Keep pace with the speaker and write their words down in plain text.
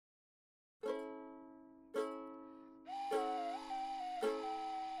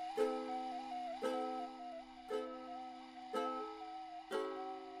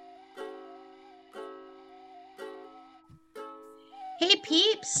Hey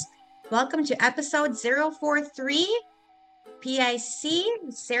peeps, welcome to episode 043 PIC,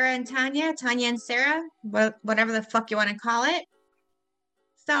 Sarah and Tanya and Sarah, whatever the fuck you want to call it.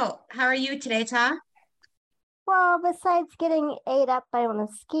 So, how are you today, Ta? Well, besides getting ate up by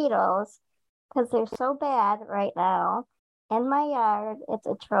mosquitoes, because they're so bad right now, in my yard, it's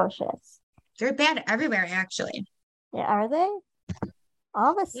atrocious. They're bad everywhere, actually. Yeah, are they?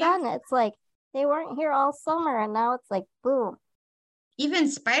 All of a Yeah. sudden, it's like they weren't here all summer, and now it's like boom.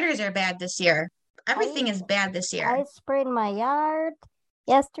 Even spiders are bad this year. I Everything is bad this year. I sprayed my yard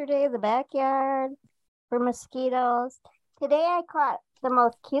yesterday, the backyard for mosquitoes. Today, I caught the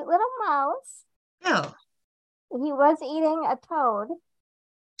most cute little mouse. Oh, He was eating a toad,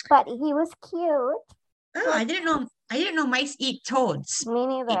 but he was cute. oh, I didn't know mice eat toads. Me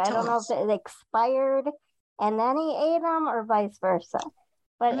neither. Eat I don't know if toads. it expired and then he ate them or vice versa.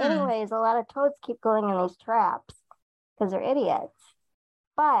 But Hmm. anyways, a lot of toads keep going in these traps because they're idiots.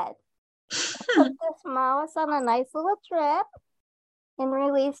 But took this mouse on a nice little trip and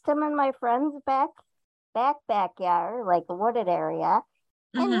released him in my friend's backyard, like a wooded area.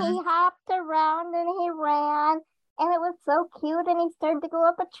 And Hmm. he hopped around and he ran and it was so cute and he started to go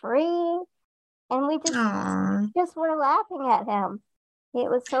up a tree and we Aw. just were laughing at him. It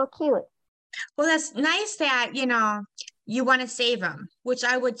was so cute. Well, that's nice that, you want to save them, which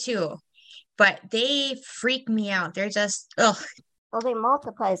I would too. But they freak me out. They're just, ugh, Well, they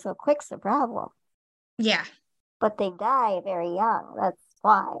multiply so quick's the problem. yeah. But they die very young. That's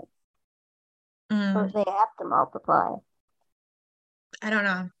why. Or Mm, they have to multiply. I don't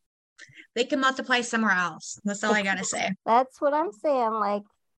know. They can multiply somewhere else. That's all I gotta say. That's what I'm saying. Like,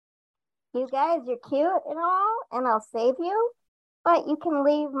 you guys, you're cute and all, and I'll save you, but you can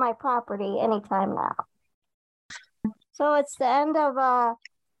leave my property anytime now. So it's the end of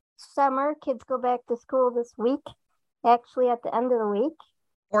summer. Kids go back to school this week, actually at the end of the week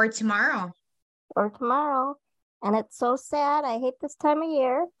Or tomorrow. or tomorrow. And it's so sad. I hate this time of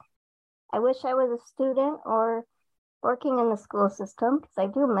year. I wish I was a student or working in the school system because I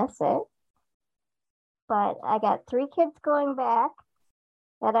do miss it. But I got 3 kids going back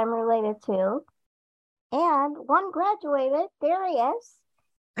that I'm related to, and one graduated, Darius,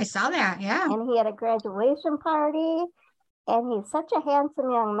 I saw that. Yeah. and he had a graduation party, and he's such a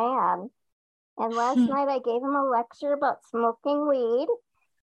handsome young man. And last night I gave him a lecture about smoking weed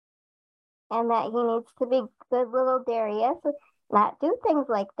and that he needs to be good little Darius, not do things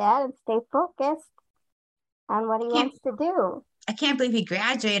like that and stay focused on what he Can't wants to do. I can't believe he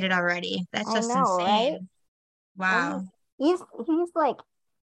graduated already. That's I just know, right? insane. And Wow. he's like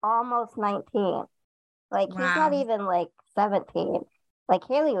almost 19. Like he's not Wow. even like 17. Like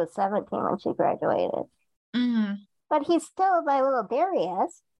Haley was 17 when she graduated. Hmm. But he's still my little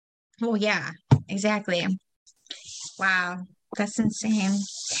Darius. Well, yeah, exactly. Wow. That's insane.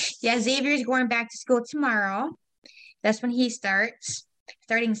 Yeah, Xavier's going back to school tomorrow. That's when he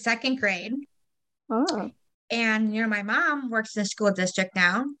starting second grade. Mm, And my mom works in the school district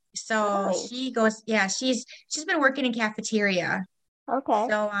now. So really? yeah, she's been working in cafeteria. Okay.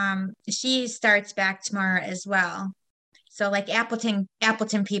 So she starts back tomorrow as well. So like Appleton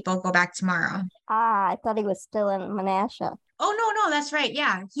people go back tomorrow. Ah, I thought he was still in Menasha. Oh no, that's right.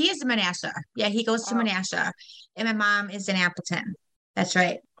 Yeah, he is in Menasha. Yeah, he goes to Oh, Menasha. And my mom is in Appleton. That's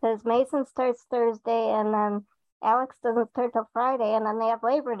right. because Mason starts Thursday and then Alex doesn't start till Friday and then they have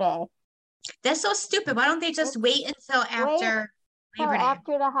Labor Day. That's so stupid. Why don't they just wait until Wait after till Labor Day?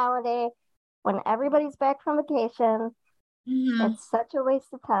 after the holiday when everybody's back from vacation. Hmm. It's such a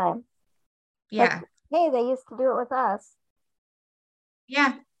waste of time. But Yeah. hey, they used to do it with us.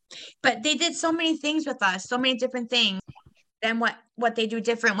 Yeah. But they did so many things with us, so many different things than what they do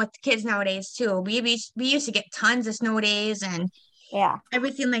different with the kids nowadays too. We used to get tons of snow days and Yeah.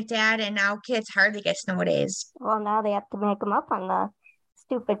 everything like that, and now kids hardly get snow days. Well, now they have to make them up on the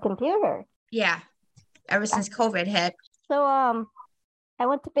stupid computer. Yeah, ever since COVID hit. So, I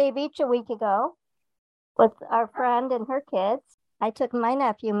went to Bay Beach a week ago with our friend and her kids. I took my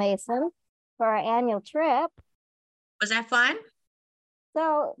nephew Mason for our annual trip. Was that fun?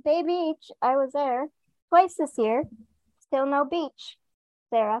 So, Bay Beach, I was there twice this year. Still no beach,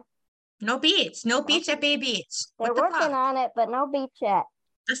 Sarah. No beach. No No beach at beach. Bay Beach. They're What the working fuck? on it, but no beach yet.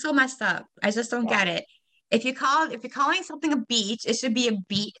 That's so messed up. I just don't Yeah. get it. If you're calling something a beach, it should be a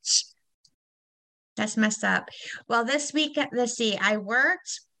beach. That's messed up. Well, this week, let's see, I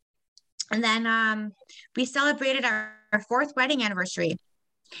worked and then we celebrated our fourth wedding anniversary.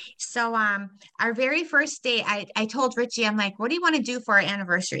 So our very first day, I told Richie, I'm like, what do you want to do for our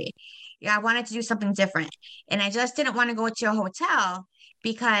anniversary? Yeah, I wanted to do something different. And I just didn't want to go to a hotel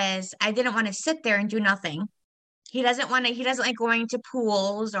because I didn't want to sit there and do nothing. he doesn't like going to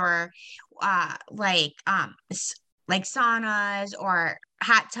pools or like saunas or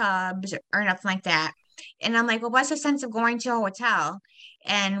hot tubs or nothing like that. And I'm like, well, what's the sense of going to a hotel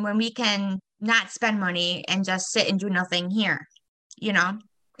and when we can not spend money and just sit and do nothing here, you know?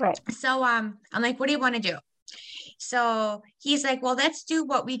 Right. So I'm like, what do you want to do? So he's like, well, let's do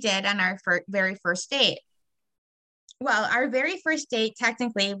what we did on our very first date. Well, our very first date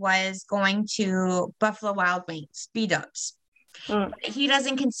technically was going to Buffalo Wild Wings, B-Dubs. Mm. He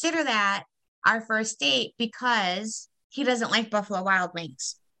doesn't consider that our first date because he doesn't like Buffalo Wild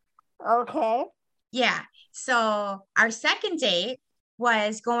Wings. Okay. Yeah. So our second date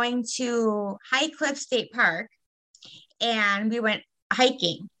was going to High Cliff State Park and we went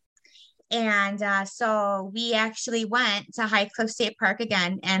hiking. And so we actually went to High Cliff State Park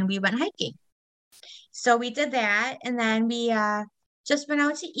again and we went hiking. So we did that and then we just went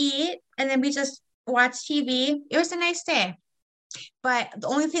out to eat and then we just watched TV. It was a nice day. But the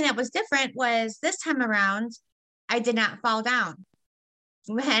only thing that was different was this time around, I did not fall down.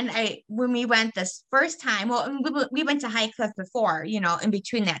 When we went this first time, well, we went to High Cliff before, in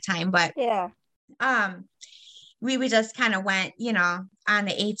between that time, but Yeah. um we just kind of went, on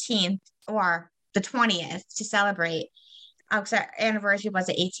the 18th or the 20th to celebrate. Because our anniversary was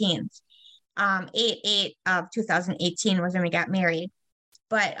the 18th. 8/8 of 2018 was when we got married.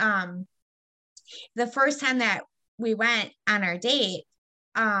 But the first time that we went on our date,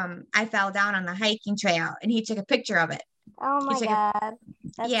 I fell down on the hiking trail and he took a picture of it. Oh my God.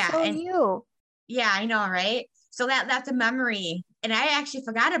 That's Yeah, so and you. yeah, I know, right? So that's a memory. And I actually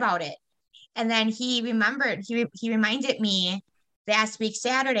forgot about it. And then he remembered, he reminded me last week,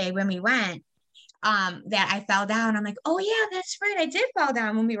 Saturday, when we went, that I fell down. I'm like, oh yeah, that's right. I did fall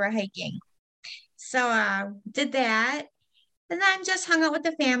down when we were hiking. So did that. And then just hung out with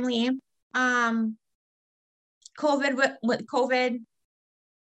the family. Um, with COVID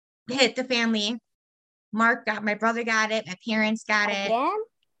hit the family. My brother got it, my parents got it. Again?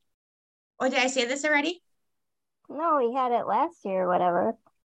 Oh, did I say this already? No, he had it last year or whatever.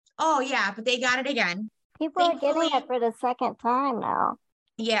 Oh yeah, but they got it again. People are Thankfully, getting it for the second time now.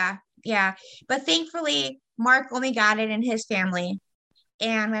 yeah, yeah. But thankfully, Mark only got it in his family,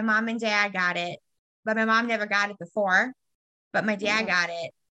 and my mom and dad got it. But my mom never got it before, but my dad Mm. got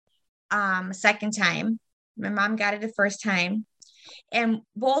it second time. My mom got it the first time. And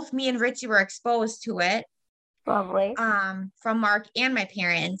both me and Richie were exposed to it Lovely. from Mark and my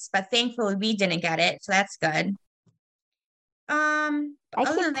parents, but thankfully we didn't get it, so that's good. I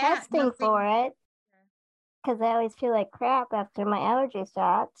Other keep than that, testing nothing. for it because I always feel like crap after my allergy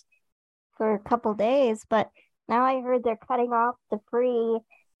shots for a couple days. But now I heard they're cutting off the free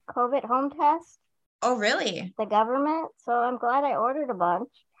COVID home test, Oh, really? the government. So I'm glad I ordered a bunch.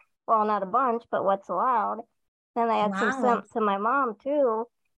 Well, not a bunch, but what's allowed. Then I had some Wow. sent to my mom too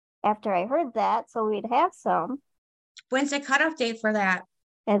after I heard that. So we'd have some. When's the cutoff date for that?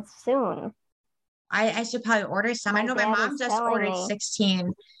 It's soon. I should probably order some. I My know my dad mom is just telling ordered me.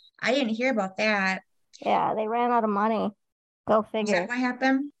 16. I didn't hear about that. Yeah, they ran out of money. Go Is that figure. what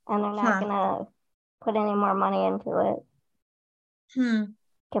happened? And they're not Huh. gonna put any more money into it. Hmm.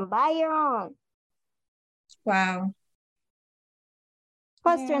 Can buy your own. Wow.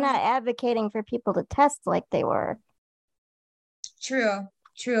 Plus, they're Yeah. not advocating for people to test like they were. True.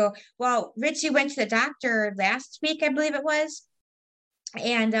 True. Well, Richie went to the doctor last week, I believe it was.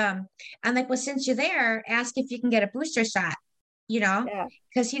 And I'm like, well, since you're there, ask if you can get a booster shot, Yeah,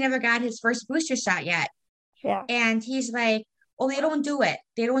 because he never got his first booster shot yet. yeah. And he's like, oh, they don't do it.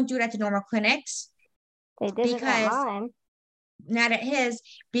 They don't do it at the normal clinics They did it at because mine. not at his,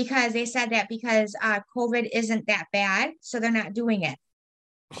 because they said that because COVID isn't that bad, so they're not doing it.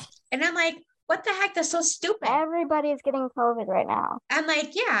 And I'm like, what the heck? That's so stupid. Everybody's getting COVID right now. I'm like,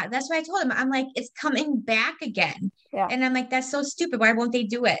 yeah, that's what I told him. I'm like, it's coming back again. Yeah, And I'm like, that's so stupid. Why won't they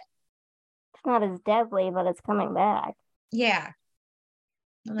do it? it's not as deadly, but it's coming back. Yeah.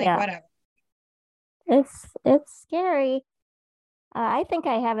 I'm like, Yeah, whatever. it's scary. I think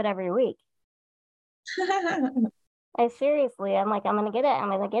I have it every week. I seriously, I'm like, I'm gonna get it. I'm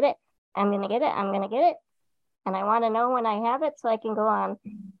gonna get it. I'm gonna get it. I'm gonna get it. And I want to know when I have it so I can go on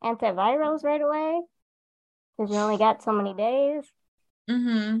antivirals right away because you only got so many days.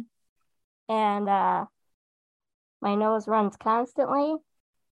 Mm-hmm. And my nose runs constantly,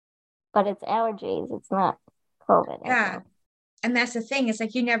 but it's allergies. It's not COVID, I Yeah. think. And that's the thing. It's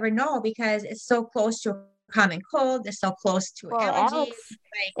like you never know because it's so close to a common cold. It's so close to Well, allergies. Alex,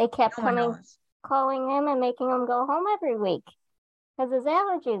 Like they kept no one knows. calling him and making him go home every week because his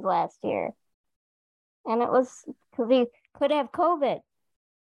allergies last year. And it was because he could have COVID.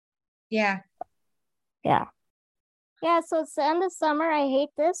 Yeah. Yeah. Yeah, so it's the end of summer. I hate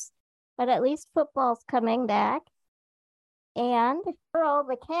this, but at least football's coming back. And Pearl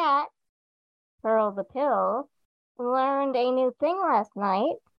the cat, Pearl the pill, learned a new thing last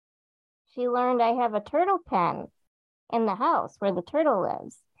night. She learned I have a turtle pen in the house where the turtle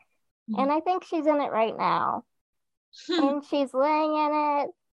lives. And I think she's in it right now. And she's laying in it,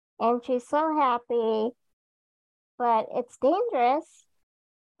 and she's so happy. But it's dangerous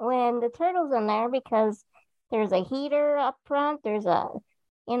when the turtle's in there because there's a heater up front, there's a,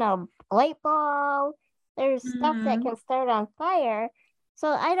 light bulb, there's stuff that can start on fire. So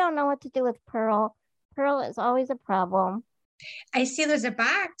I don't know what to do with Pearl. Pearl is always a problem. I see there's a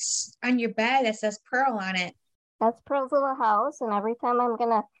box on your bed that says Pearl on it. That's Pearl's little house, and every time I'm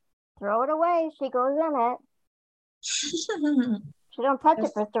gonna throw it away, she goes in it. She don't touch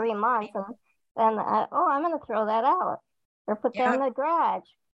it for 3 months, and then I'm gonna throw that out or put that in the garage.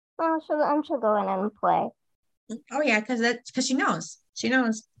 Well, she'll go in and play. Oh yeah, because she knows. She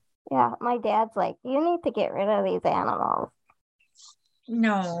knows. Yeah, my dad's like, you need to get rid of these animals.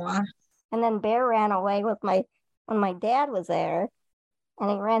 No. And then Bear ran away when my dad was there,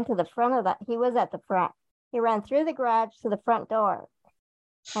 and he ran to the front of he was at the front. He ran through the garage to the front door,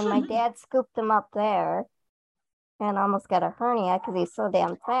 and my dad scooped him up there, and almost got a hernia because he's so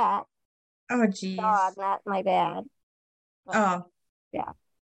damn fat. Oh, geez. Dog, not my dad. Oh. Yeah.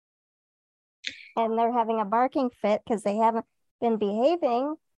 And they're having a barking fit because they haven't been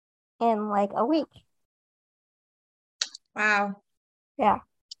behaving in like a week. Wow. Yeah.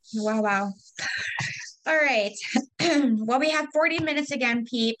 Wow. All right. Well, we have 40 minutes again,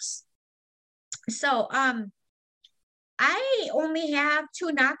 peeps. So, I only have 2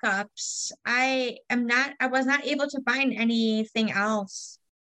 knockups. I was not able to find anything else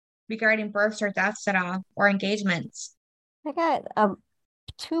regarding births or deaths at all, or engagements. I got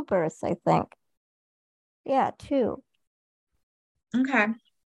 2 births, I think. Yeah, 2. Okay.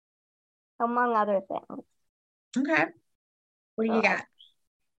 Among other things. Okay. What do you got?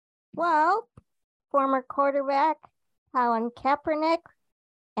 Well, former quarterback Colin Kaepernick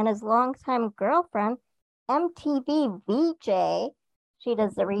and his longtime girlfriend, MTV VJ. She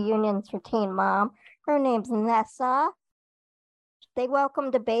does the reunions for Teen Mom. Her name's Nessa. They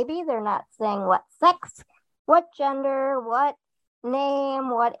welcomed a baby. They're not saying what sex, what gender, what name,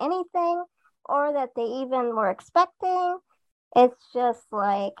 what anything, or that they even were expecting. It's just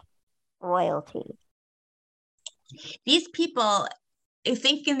like royalty. These people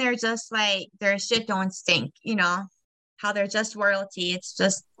thinking they're just like their shit don't stink, how they're just royalty. It's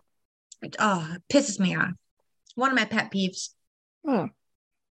just, it pisses me off. One of my pet peeves. And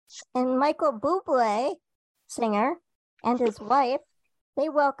Michael Bublé, singer, and his wife, they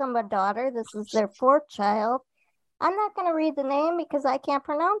welcome a daughter. This is their 4th child. I'm not going to read the name because I can't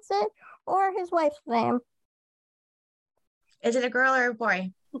pronounce it, or his wife's name. Is it a girl or a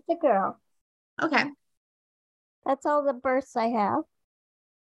boy? It's a girl. Okay. That's all the births I have.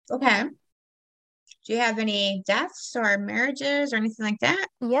 Okay. Do you have any deaths or marriages or anything like that?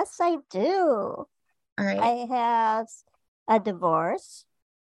 Yes, I do. All right. I have a divorce.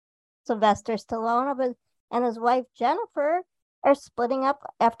 Sylvester Stallone and his wife Jennifer are splitting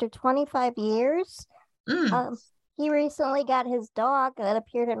up after 25 years. He recently got his dog that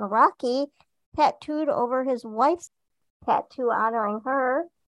appeared in Rocky tattooed over his wife's tattoo honoring her.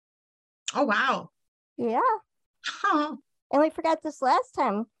 Oh, wow. Yeah. Huh. And we forgot this last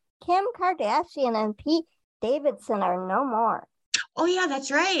time. Kim Kardashian and Pete Davidson are no more. Oh, yeah, that's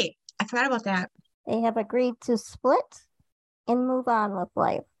right. I forgot about that. They have agreed to split and move on with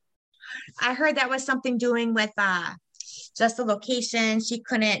life. I heard that was something doing with just the location. She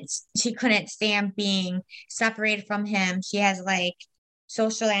couldn't stand being separated from him. She has like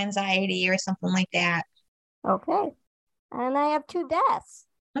social anxiety or something like that. Okay. And I have 2 deaths.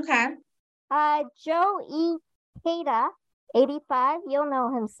 Okay. Joe E. Cada, 85. You'll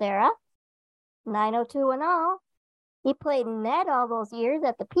know him, Sarah. 90210. He played Ned all those years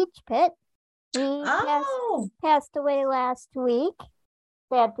at the Peach Pit. He passed away last week.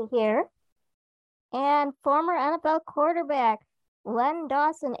 Sad to hear. And former NFL quarterback Len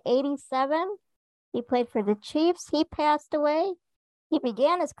Dawson, 87. He played for the Chiefs. He passed away. He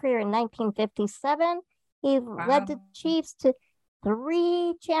began his career in 1957. He led the Chiefs to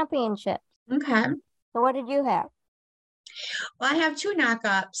 3 championships. Okay. So what did you have? Well, I have 2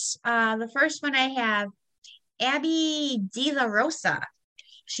 knockups. The first one I have Abby De La Rosa.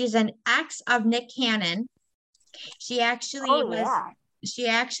 She's an ex of Nick Cannon. She actually was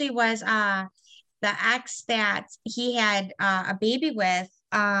the ex that he had a baby with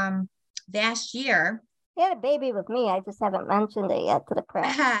last year. He had a baby with me. I just haven't mentioned it yet to the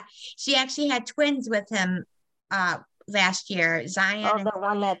press. She actually had twins with him last year. Zion Oh, and the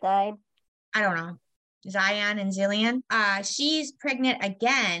one that died? I don't know. Zion and Zillion. She's pregnant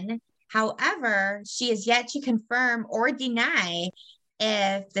again. However, she is yet to confirm or deny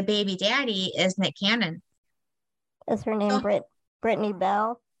if the baby daddy is Nick Cannon. Is her name So, Brittany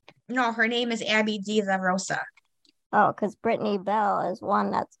Bell? no, her name is Abby De La Rosa. Oh, because Brittany Bell is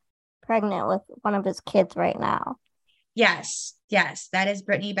one that's pregnant with one of his kids right now. Yes, that is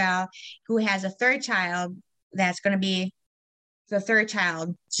Brittany Bell, who has a third child. That's going to be the third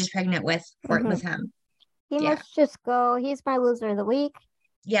child she's pregnant with with him. He must just go. He's my loser of the week.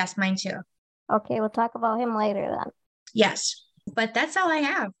 Yes, mine too. Okay, we'll talk about him later then. Yes, but that's all I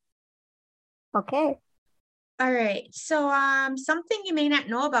have. Okay. All right. So, something you may not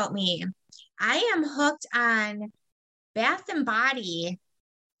know about me. I am hooked on Bath and Body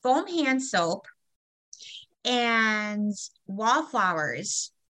foam hand soap and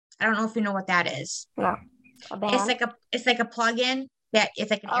wallflowers. I don't know if you know what that is. No. It's like a plug-in that it's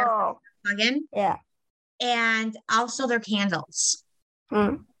like an air plug-in. Yeah. And also their candles.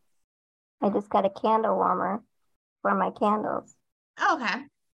 I just got a candle warmer for my candles. Oh, okay.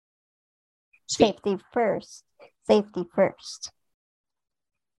 Safety first. Safety first.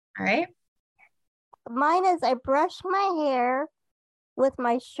 All right. Mine is I brush my hair with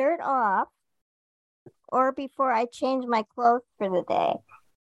my shirt off or before I change my clothes for the day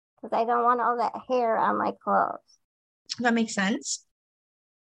because I don't want all that hair on my clothes. That makes sense.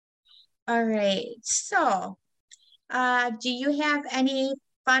 All right. So, do you have any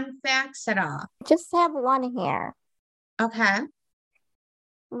fun facts at all? Just have one here. Okay.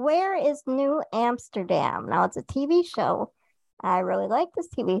 Where is New Amsterdam? Now, it's a TV show. I really like this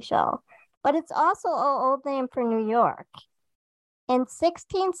TV show, but it's also an old name for New York. In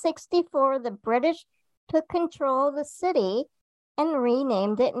 1664, the British took control of the city and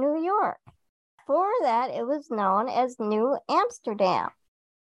renamed it New York. Before that, it was known as New Amsterdam.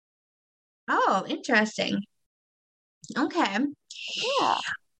 Oh, interesting. Okay. Yeah.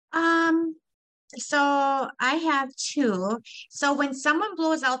 So I have two. So when someone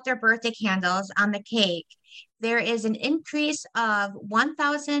blows out their birthday candles on the cake, there is an increase of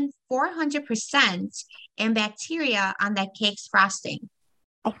 1,400% in bacteria on that cake's frosting.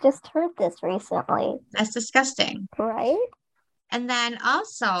 I just heard this recently. That's disgusting. Right? And then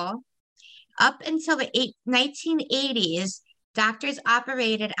also, up until the 1980s, doctors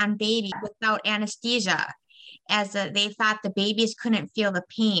operated on babies without anesthesia as they thought the babies couldn't feel the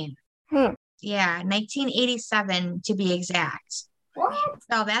pain. Yeah, 1987 to be exact. What?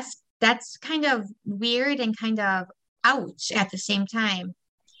 So that's kind of weird and kind of ouch at the same time.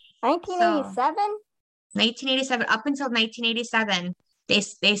 1987? 1987, up until 1987, they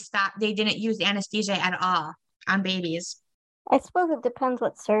stopped. They didn't use anesthesia at all on babies. I suppose it depends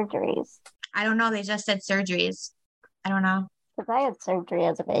what surgeries. I don't know. They just said surgeries. I don't know. Because I had surgery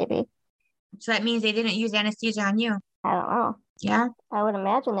as a baby. So that means they didn't use anesthesia on you. I don't know. Yeah. I would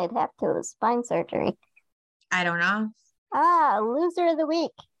imagine they'd have to with spine surgery. I don't know. Loser of the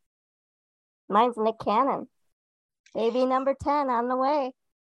week. Mine's Nick Cannon. Baby number 10 on the way.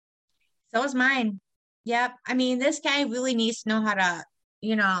 So is mine. Yep. I mean, this guy really needs to know how to,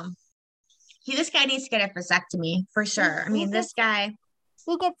 this guy needs to get a vasectomy for sure. I mean, this guy.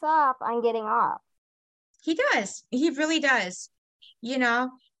 He gets off on getting off. He does. He really does.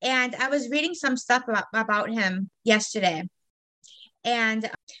 And I was reading some stuff about him yesterday. And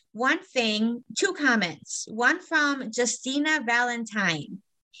two comments. One from Justina Valentine.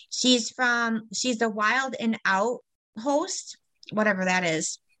 She's the Wild and Out host, whatever that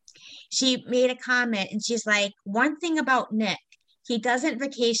is. She made a comment and she's like, one thing about Nick, he doesn't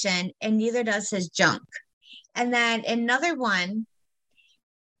vacation and neither does his junk. And then another one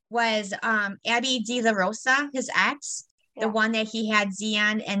was Abby De La Rosa, his ex, the one that he had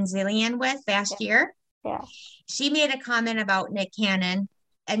Zion and Zillion with last year. Yeah. She made a comment about Nick Cannon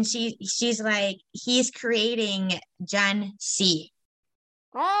and she's like, he's creating Gen C.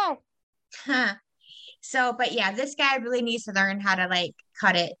 So, but yeah, this guy really needs to learn how to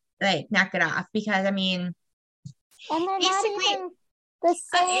cut it, knock it off, because I mean, and they're not even the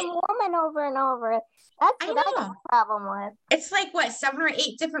same woman over and over. That's what I got a problem with. It's like 7 or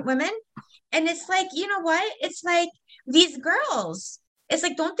 8 different women, and it's like, you know what? It's like these girls. It's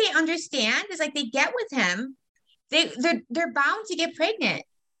like, don't they understand? It's like they get with him, they're bound to get pregnant.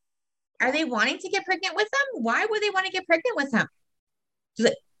 Are they wanting to get pregnant with him? Why would they want to get pregnant with him?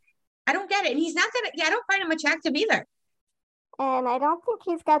 I don't get it. And he's not that. Yeah, I don't find him attractive either. And I don't think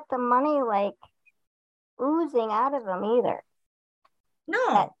he's got the money oozing out of him either. No.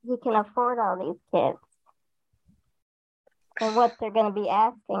 That he can afford all these kids. And what they're going to be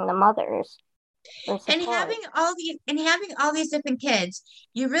asking the mothers. for And support. having all these different kids,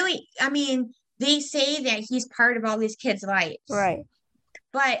 you really, I mean, they say that he's part of all these kids' lives. Right.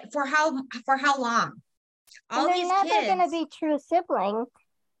 But for how long? And All they're these never going to kids. be true siblings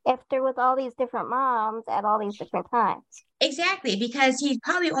if they're with all these different moms at all these different times. Exactly, because he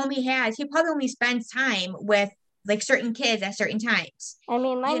probably only spends time with like certain kids at certain times. I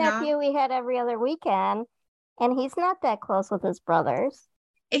mean, my You know? nephew we had every other weekend, and he's not that close with his brothers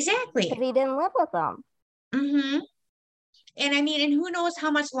Exactly. because he didn't live with them. Mm-hmm. And I mean, and who knows how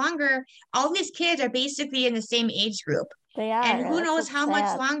much longer all these kids are basically in the same age group. They are. And who knows That's how sad.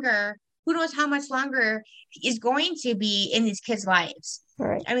 much longer is going to be in these kids' lives.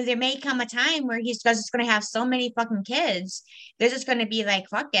 Right. I mean, there may come a time where he's just going to have so many fucking kids. They're just going to be like,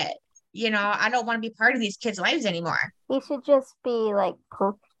 fuck it. I don't want to be part of these kids' lives anymore. He should just be like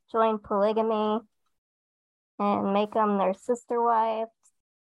join polygamy and make them their sister wives,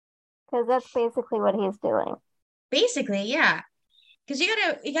 because that's basically what he's doing. Basically, yeah. Because you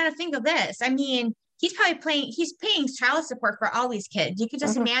gotta think of this. I mean, he's paying child support for all these kids. You can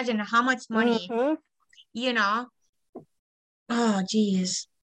just imagine how much money, Oh, geez.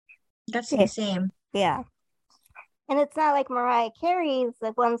 That's insane. Yeah. And it's not like Mariah Carey's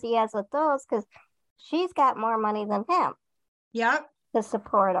the ones he has with those, because she's got more money than him. Yep. To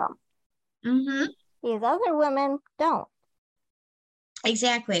support him. Mm-hmm. These other women don't.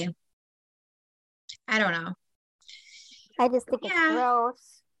 Exactly. I don't know. I just think it's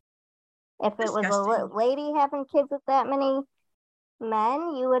gross. If it was a lady having kids with that many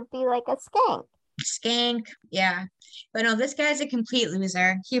men, you would be like a skank. Skank, yeah. But no, this guy's a complete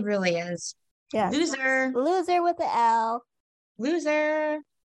loser. He really is. Yeah. Loser. Loser with the L. Loser.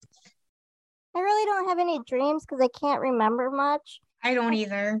 I really don't have any dreams because I can't remember much. I don't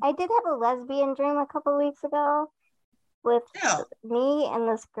either. I did have a lesbian dream a couple weeks ago with me and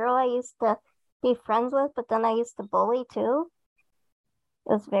this girl I used to be friends with, but then I used to bully too.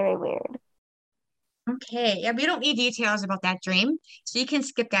 It was very weird. Okay. Yeah, we don't need details about that dream, so you can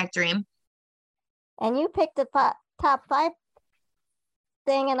skip that dream. And you picked the top 5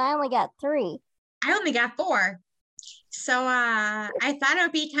 thing, and I only got 3. I only got 4. So I thought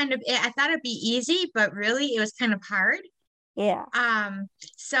it'd be easy, but really it was kind of hard. Yeah.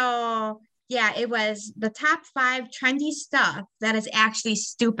 So yeah, it was the top 5 trendy stuff that is actually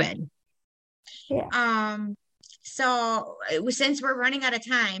stupid. Yeah. So since we're running out of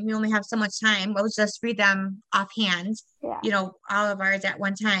time, we only have so much time. We'll just read them offhand. Yeah. All of ours at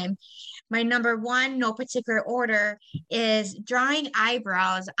one time. My number 1, no particular order, is drawing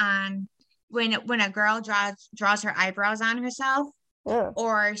eyebrows on when a girl draws her eyebrows on herself,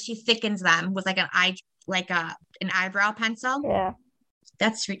 or she thickens them with an eyebrow pencil. Yeah.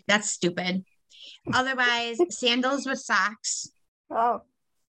 That's stupid. Otherwise, sandals with socks. Oh.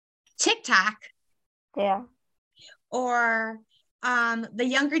 TikTok. Yeah. Or the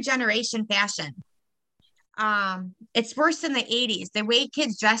younger generation fashion. It's worse than the 80s. The way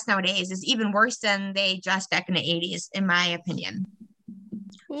kids dress nowadays is even worse than they dressed back in the 80s, in my opinion.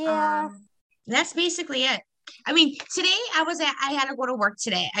 Yeah. That's basically it. I mean, today I had to go to work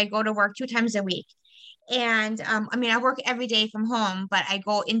today. I go to work 2 times a week. And I work every day from home, but I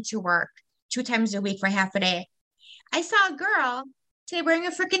go into work 2 times a week for half a day. I saw a girl today wearing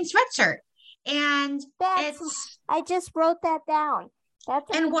a freaking sweatshirt. And I just wrote that down.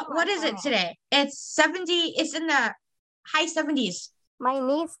 And what is it today? It's 70. It's in the high 70s. My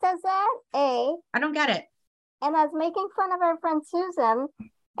niece does that. I don't get it. And I was making fun of our friend Susan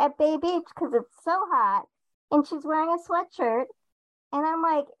at Bay Beach because it's so hot, and she's wearing a sweatshirt, and I'm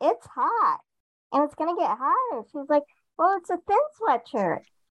like, it's hot, and it's gonna get hotter. She's like, well, it's a thin sweatshirt.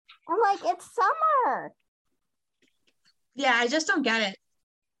 I'm like, it's summer. Yeah, I just don't get it.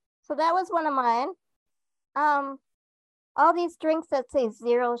 So that was one of mine. All these drinks that say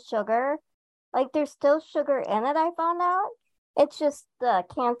 0 sugar, there's still sugar in it, I found out. It's just the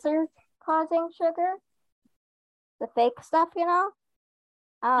cancer-causing sugar. The fake stuff,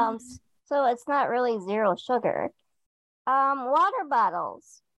 So it's not really 0 sugar. Water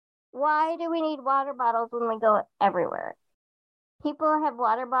bottles. Why do we need water bottles when we go everywhere? People have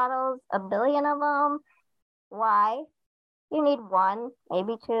water bottles, a billion of them. Why? You need 1,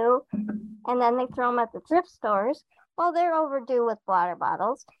 maybe 2, and then they throw them at the thrift stores. Well, they're overdue with water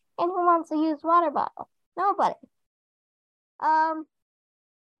bottles. And who wants to use water bottle? Nobody.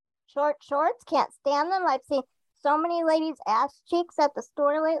 Short shorts, can't stand them. I've seen so many ladies' ass cheeks at the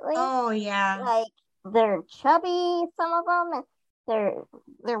store lately. Oh, yeah. They're chubby, some of them, and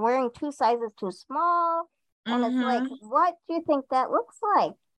they're wearing 2 sizes too small. And it's like, what do you think that looks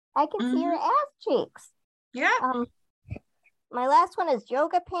like? I can see your ass cheeks. Yeah. My last one is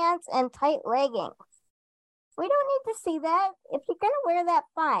yoga pants and tight leggings. We don't need to see that. If you're going to wear that,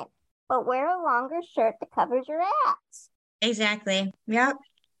 fine. But wear a longer shirt that covers your ass. Exactly. Yep.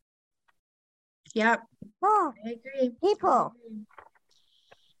 Yep. Oh, I agree. people.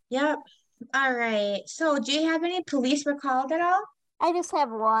 Yep. All right. So do you have any police recalled at all? I just have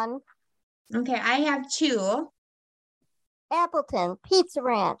one. Okay, I have two. Appleton Pizza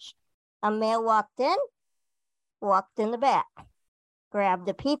Ranch. A male walked in the back, grabbed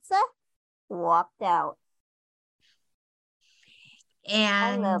a pizza, walked out.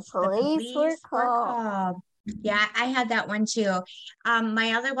 And the police were called. Yeah, I had that one too.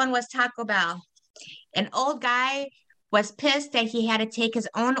 My other one was Taco Bell. An old guy was pissed that he had to take his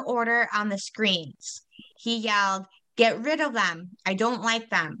own order on the screens. He yelled, "Get rid of them. I don't like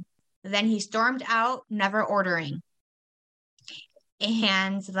them." Then he stormed out, never ordering.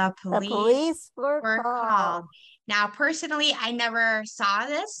 And the police were called. Now, personally, I never saw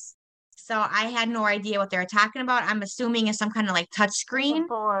this, so I had no idea what they were talking about. I'm assuming it's some kind of like touch screen.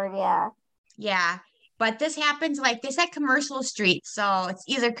 Board, yeah. Yeah, but this happens like they said Commercial Street, so it's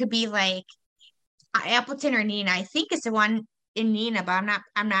either could be like Appleton or Neenah. I think it's the one in Neenah, but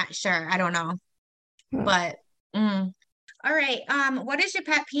I'm not sure. I don't know. But all right. What is your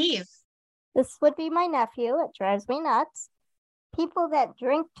pet peeve? This would be my nephew. It drives me nuts. People that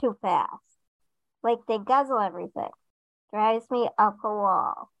drink too fast, like they guzzle everything, drives me up a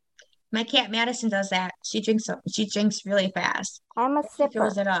wall. My cat Madison does that. She drinks really fast. I'm a She sipper.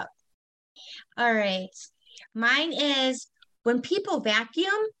 fills it up. All right. Mine is when people vacuum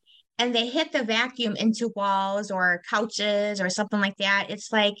and they hit the vacuum into walls or couches or something like that.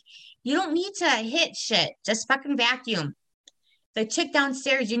 It's like you don't need to hit shit. Just fucking vacuum. The chick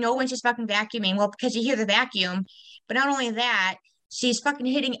downstairs, you know when she's fucking vacuuming. Well, because you hear the vacuum. But not only that, she's fucking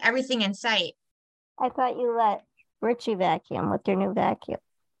hitting everything in sight. I thought you let Richie vacuum with your new vacuum.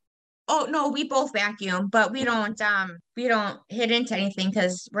 Oh no, we both vacuum, but we don't hit into anything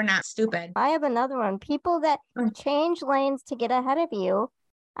because we're not stupid. I have another one. People that change lanes to get ahead of you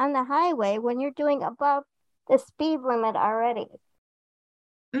on the highway when you're doing above the speed limit already.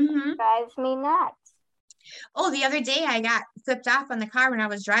 Drives me nuts. Oh, the other day I got flipped off on the car when I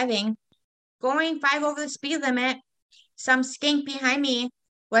was driving, going 5 over the speed limit. Some skink behind me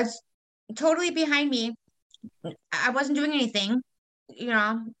was totally behind me. I wasn't doing anything, you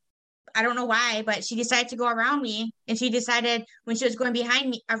know. I don't know why, but she decided to go around me, and she decided when she was going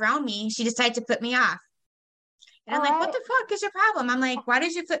behind me, around me, she decided to flip me off. And I'm like, what the fuck is your problem? I'm like, why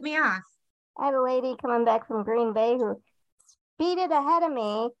did you flip me off? I had a lady coming back from Green Bay who speeded ahead of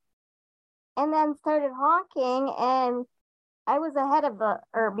me and then started honking, and I was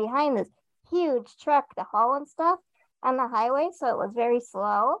behind this huge truck to haul and stuff on the highway, so it was very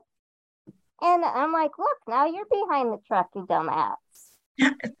slow. And I'm like, look, now you're behind the truck, you dumbass.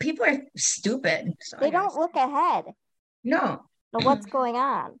 People are stupid. They don't look ahead. No. What's going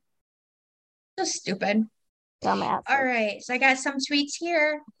on? So stupid. Dumbass. All right. So I got some tweets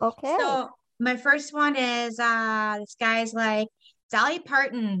here. Okay. So my first one is this guy's like, Dolly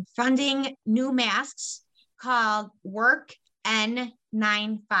Parton funding new masks called Work N95.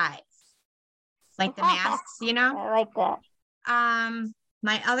 Like the masks, you know? I like that.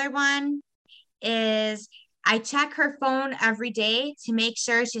 My other one is I check her phone every day to make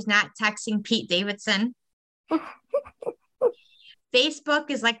sure she's not texting Pete Davidson. Facebook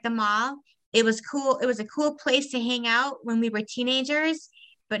is like the mall. It was cool. It was a cool place to hang out when we were teenagers,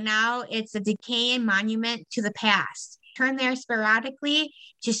 but now it's a decaying monument to the past. Turn there sporadically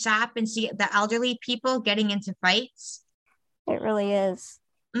to shop and see the elderly people getting into fights. It really is.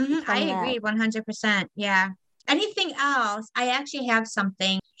 I agree 100%. Yeah. Anything else? I actually have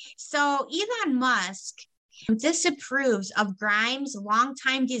something. So Elon Musk disapproves of Grimes'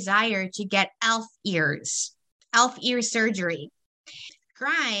 longtime desire to get elf ear surgery.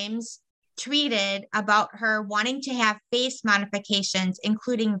 Grimes tweeted about her wanting to have face modifications,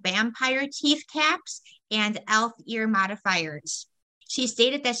 including vampire teeth caps and elf ear modifiers. She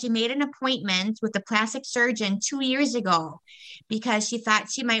stated that she made an appointment with a plastic surgeon 2 years ago because she thought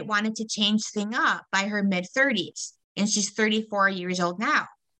she might wanted to change things up by her mid-30s, and she's 34 years old now.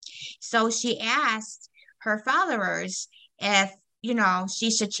 So she asked her followers if,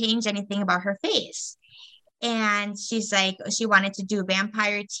 she should change anything about her face. And she's like, she wanted to do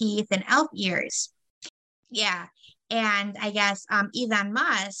vampire teeth and elf ears. Yeah. And I guess Elon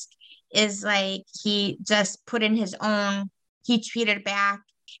Musk is like, he just put in his own, he tweeted back,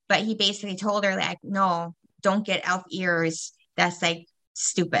 but he basically told her like, no, don't get elf ears. That's like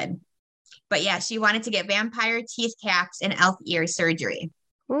stupid. But yeah, she wanted to get vampire teeth caps and elf ear surgery.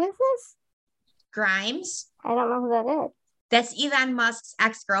 Who is this? Grimes. I don't know who that is. That's Elon Musk's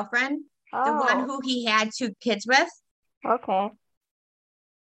ex-girlfriend, the one Oh, who he had 2 kids with. okay.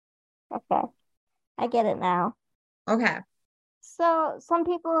 Okay. I get it now. Okay. So some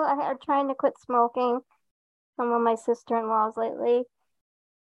people are trying to quit smoking. Some of my sister-in-laws lately.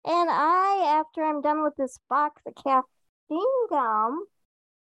 And after I'm done with this box of caffeine gum,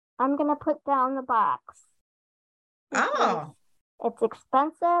 I'm gonna put down the box because Oh, it's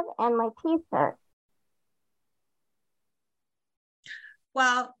expensive and my teeth hurt.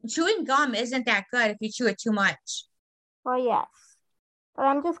 well, chewing gum isn't that good if you chew it too much. Well, yes. But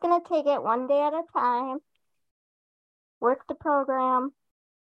I'm just gonna take it one day at a time, work the program,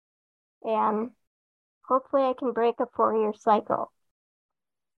 and hopefully I can break a 4-year cycle.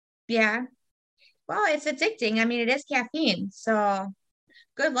 Yeah. Well, it's addicting. I mean, it is caffeine. So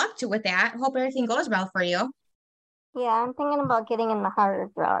good luck with that. Hope everything goes well for you. Yeah, I'm thinking about getting in the harder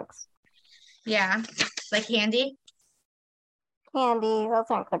drugs. Yeah. Like candy. Candy, those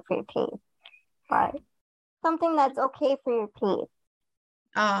aren't good for your teeth. But something that's okay for your teeth,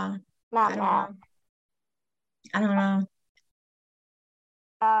 Oh, not I don't meth. know. I don't know.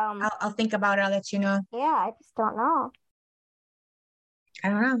 Um, I'll think about it. I'll let you know. yeah, I just don't know. I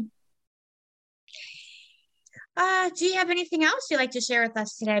don't know. Do you have anything else you'd like to share with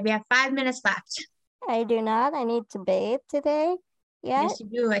us today? We have 5 minutes left. I do not. I need to bathe today. Yet. Yes, you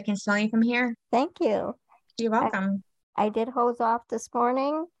do. I can smell you from here. Thank you. You're welcome. I did hose off this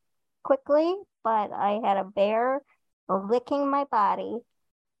morning quickly, but I had a bear licking my body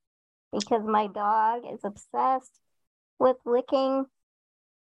because my dog is obsessed with licking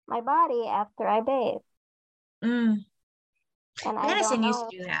my body after I bathe. Mm. And I Madison don't used know.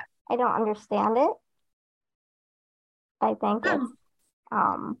 to do that. I don't understand it. I think it's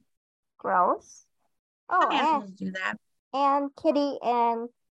gross. My Oh, Madison used to do that. and Kitty and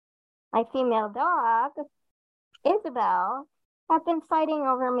my female dog, Isabel, have been fighting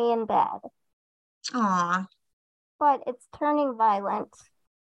over me in bed. Aw. But it's turning violent.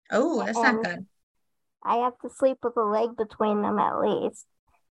 Oh, that's not good. I have to sleep with a leg between them at least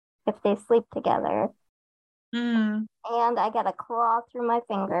if they sleep together. Mm. And I got a claw through my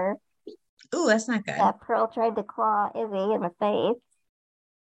finger. Ooh, that's not good. That Pearl tried to claw Izzy in the face.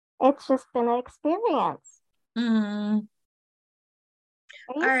 It's just been an experience. Mm.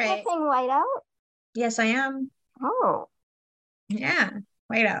 Are you All right. sniffing white out? Yes, I am. Oh. Yeah,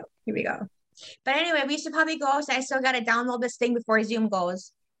 white out. Here we go. But anyway, we should probably go. So I still got to download this thing before Zoom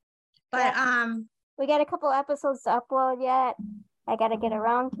goes. But we got a couple episodes to upload yet. I got to get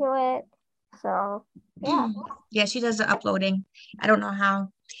around to it. So, yeah. Yeah, she does the uploading. I don't know how.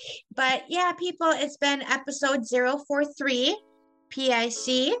 But yeah, people, it's been episode 043 PIC.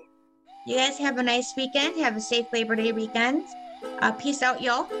 You guys have a nice weekend. Have a safe Labor Day weekend. Peace out,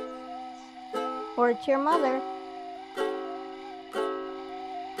 y'all. Or it's your mother.